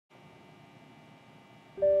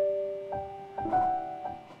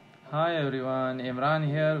Hi everyone, Imran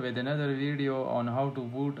here with another video on how to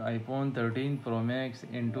boot iPhone 13 Pro Max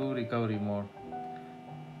into recovery mode.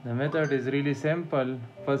 The method is really simple.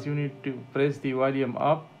 First you need to press the volume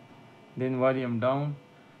up, then volume down,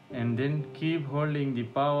 and then keep holding the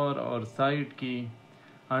power or side key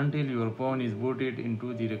until your phone is booted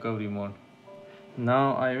into the recovery mode.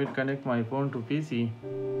 Now I will connect my phone to PC.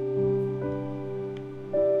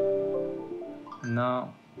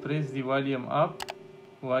 Now press the volume up,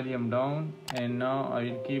 volume down, and now I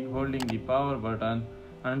will keep holding the power button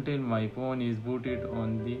until my phone is booted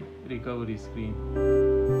on the recovery screen.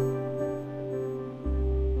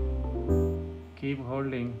 Keep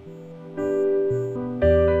holding.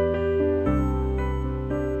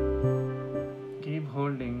 Keep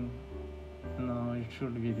holding. Now it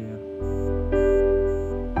should be there.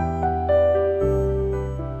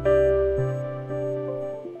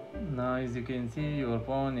 Now as you can see, your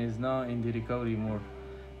phone is now in the recovery mode.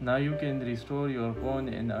 Now you can restore your phone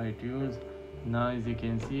in iTunes. Now as you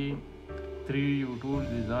can see, 3U tools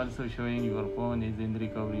is also showing your phone is in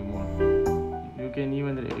recovery mode. You can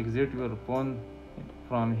even exit your phone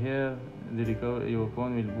from here. Your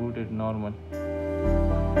phone will boot it normal.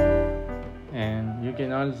 And you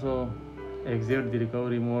can also exit the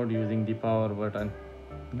recovery mode using the power button.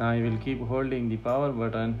 Now I will keep holding the power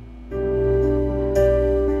button.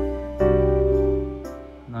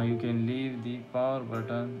 Now you can leave the power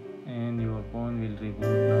button and your phone will reboot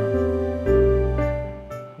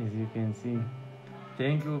now, as you can see.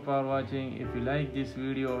 Thank you for watching. If you like this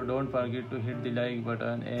video, don't forget to hit the like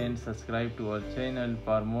button and subscribe to our channel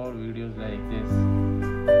for more videos like this.